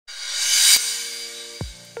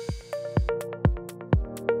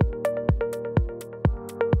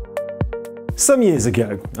Some years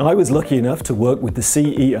ago, I was lucky enough to work with the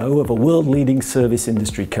CEO of a world-leading service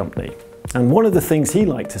industry company. And one of the things he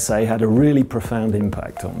liked to say had a really profound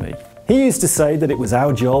impact on me. He used to say that it was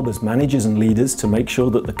our job as managers and leaders to make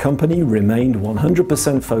sure that the company remained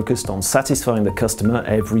 100% focused on satisfying the customer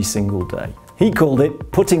every single day. He called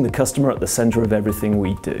it putting the customer at the center of everything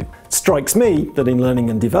we do. It strikes me that in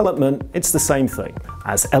learning and development, it's the same thing.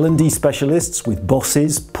 As L&D specialists with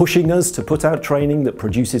bosses pushing us to put out training that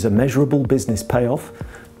produces a measurable business payoff,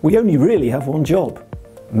 we only really have one job: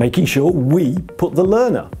 making sure we put the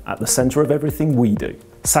learner at the center of everything we do.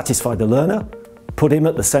 Satisfy the learner, put him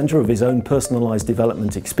at the center of his own personalized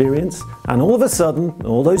development experience, and all of a sudden,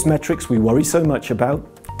 all those metrics we worry so much about,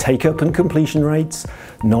 take-up and completion rates,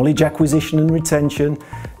 knowledge acquisition and retention,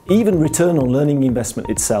 even return on learning investment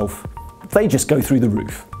itself, they just go through the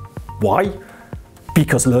roof. Why?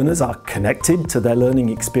 Because learners are connected to their learning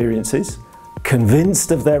experiences,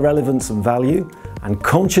 convinced of their relevance and value, and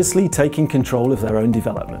consciously taking control of their own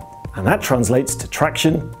development. And that translates to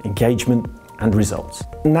traction, engagement, and results.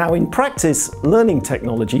 Now, in practice, learning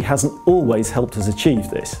technology hasn't always helped us achieve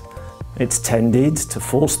this. It's tended to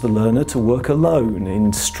force the learner to work alone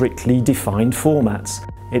in strictly defined formats.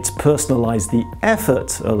 It's personalized the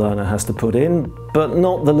effort a learner has to put in, but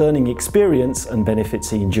not the learning experience and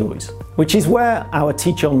benefits he enjoys. Which is where our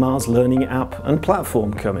Teach on Mars learning app and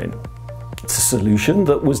platform come in. It's a solution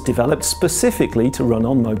that was developed specifically to run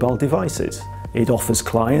on mobile devices. It offers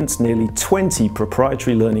clients nearly 20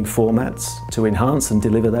 proprietary learning formats to enhance and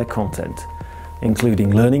deliver their content,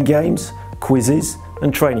 including learning games, quizzes,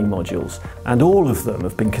 and training modules, and all of them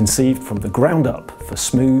have been conceived from the ground up for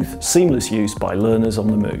smooth, seamless use by learners on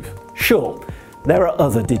the move. Sure, there are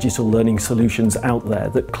other digital learning solutions out there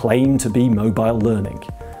that claim to be mobile learning.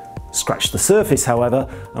 Scratch the surface, however,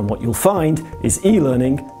 and what you'll find is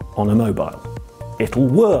e-learning on a mobile. It'll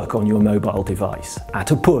work on your mobile device, at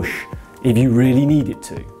a push, if you really need it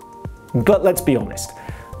to. But let's be honest,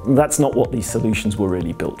 that's not what these solutions were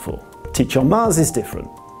really built for. Teach on Mars is different.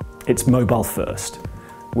 It's mobile first,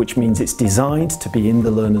 which means it's designed to be in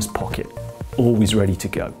the learner's pocket, always ready to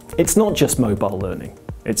go. It's not just mobile learning,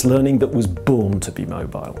 it's learning that was born to be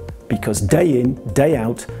mobile. Because day in, day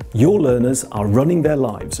out, your learners are running their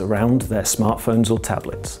lives around their smartphones or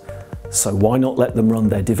tablets. So why not let them run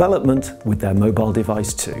their development with their mobile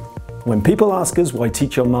device too? When people ask us why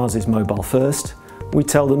Teach on Mars is mobile first, we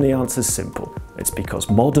tell them the answer's simple. It's because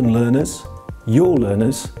modern learners, your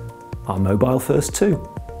learners, are mobile first too.